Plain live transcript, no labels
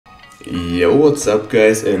Yo, what's up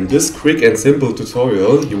guys? In this quick and simple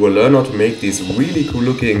tutorial you will learn how to make these really cool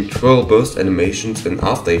looking twirl burst animations in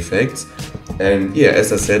After Effects. And yeah,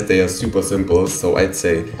 as I said, they are super simple, so I'd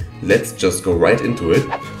say let's just go right into it.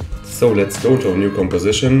 So let's go to a new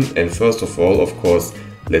composition, and first of all, of course,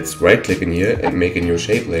 let's right click in here and make a new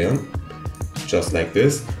shape layer, just like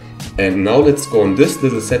this. And now let's go on this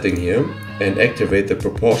little setting here and activate the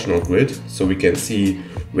proportional grid so we can see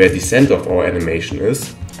where the center of our animation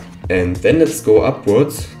is. And then let's go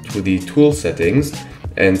upwards to the tool settings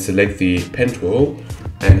and select the pen tool,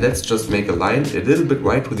 and let's just make a line a little bit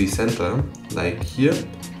right to the center, like here.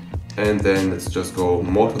 And then let's just go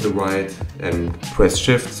more to the right and press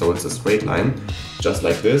shift so it's a straight line, just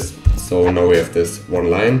like this. So now we have this one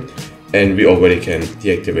line, and we already can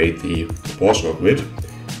deactivate the proportional grid.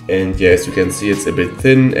 And yeah, as you can see, it's a bit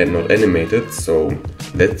thin and not animated, so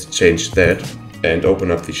let's change that and open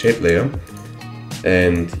up the shape layer.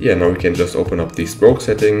 And yeah, now we can just open up the stroke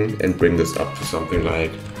setting and bring this up to something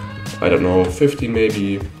like, I don't know, 50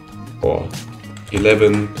 maybe, or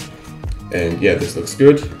 11. And yeah, this looks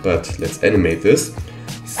good, but let's animate this.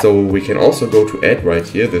 So we can also go to add right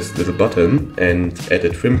here, this little button, and add a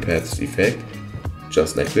trim paths effect,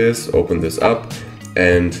 just like this. Open this up,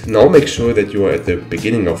 and now make sure that you are at the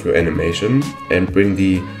beginning of your animation and bring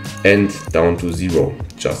the end down to 0,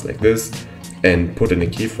 just like this, and put in a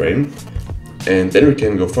keyframe. And then we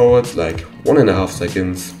can go forward like 1.5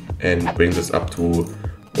 seconds and bring this up to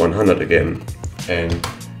 100 again. And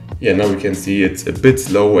yeah, now we can see it's a bit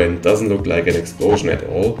slow and doesn't look like an explosion at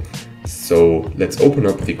all. So let's open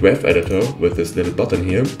up the graph editor with this little button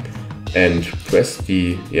here and press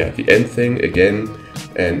the end thing again.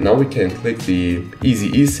 And now we can click the easy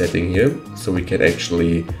ease setting here, so we can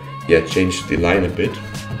actually change the line a bit.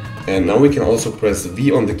 And now we can also press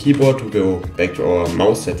V on the keyboard to go back to our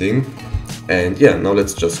mouse setting. And yeah, now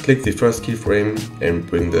let's just click the first keyframe and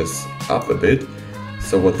bring this up a bit.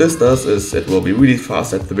 So what this does is it will be really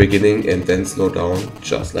fast at the beginning and then slow down,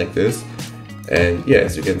 just like this. And yeah,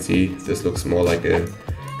 as you can see, this looks more like a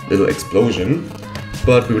little explosion.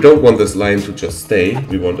 But we don't want this line to just stay,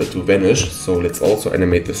 we want it to vanish. So let's also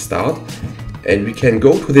animate the start. And we can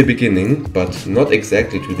go to the beginning, but not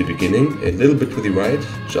exactly to the beginning, a little bit to the right,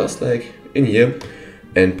 just like in here.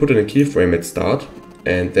 And put in a keyframe at start.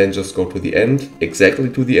 And then just go to the end, exactly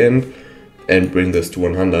to the end, and bring this to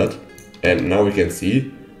 100. And now we can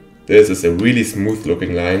see this is a really smooth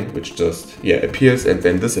looking line which just appears and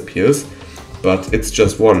then disappears, but it's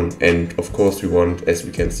just one, and of course we want, as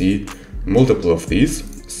we can see, multiple of these.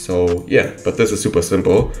 So yeah, but this is super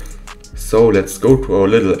simple. So let's go to our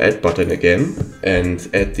little add button again and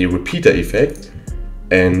add the repeater effect.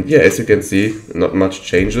 And yeah, as you can see, not much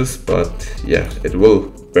changes, but yeah, it will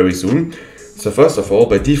very soon. So first of all,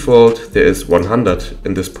 by default, there is 100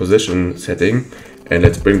 in this position setting, and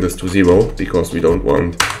let's bring this to 0 because we don't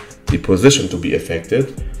want the position to be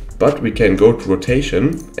affected. But we can go to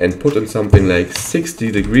rotation and put in something like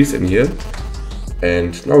 60 degrees in here.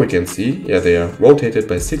 And now we can see, they are rotated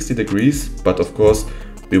by 60 degrees, but of course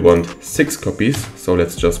we want 6 copies. So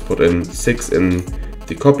let's just put in 6 in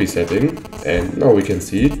the copy setting. And now we can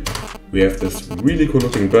see we have this really cool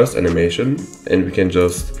looking burst animation, and we can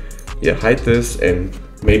just hide this and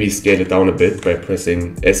maybe scale it down a bit by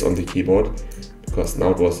pressing S on the keyboard, because now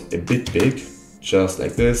it was a bit big, just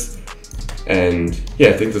like this. And yeah,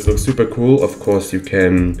 I think this looks super cool. Of course, you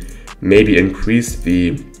can maybe increase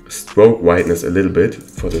the stroke whiteness a little bit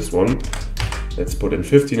for this one. Let's put in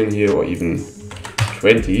 15 in here, or even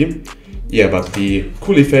 20. Yeah, but the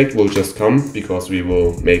cool effect will just come because we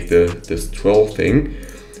will make this twirl thing.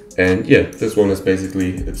 And yeah, this one is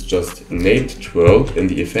basically, it's just named twirl in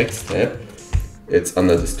the effects tab. It's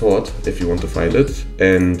under distort if you want to find it.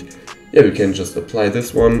 And yeah, we can just apply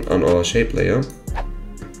this one on our shape layer.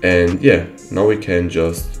 And yeah, now we can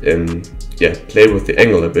just play with the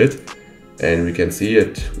angle a bit. And we can see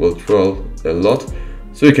it will twirl a lot.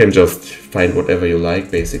 So you can just find whatever you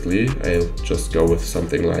like basically. I'll just go with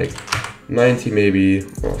something like 90 maybe,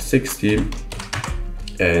 or 60.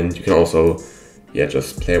 And you can also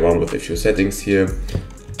just play around with a few settings here,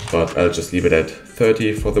 but I'll just leave it at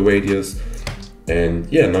 30 for the radius.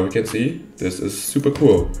 And yeah, now we can see this is super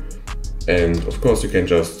cool. And of course you can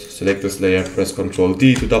just select this layer, press Ctrl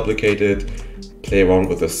D to duplicate it, play around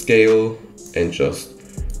with the scale and just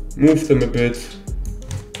move them a bit.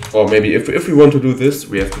 Or maybe if we want to do this,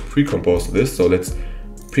 we have to pre-compose this. So let's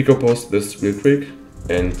pre-compose this real quick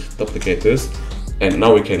and duplicate this. And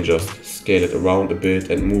now we can just scale it around a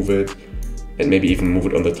bit and move it. And maybe even move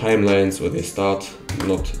it on the timeline so they start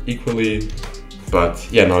not equally. But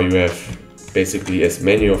yeah, now you have basically as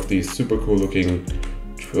many of these super cool looking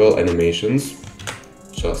twirl animations,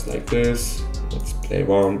 just like this. Let's play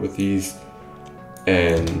around with these.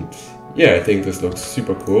 And yeah, I think this looks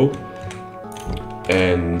super cool.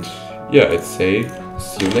 And yeah, I'd say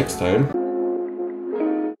see you next time.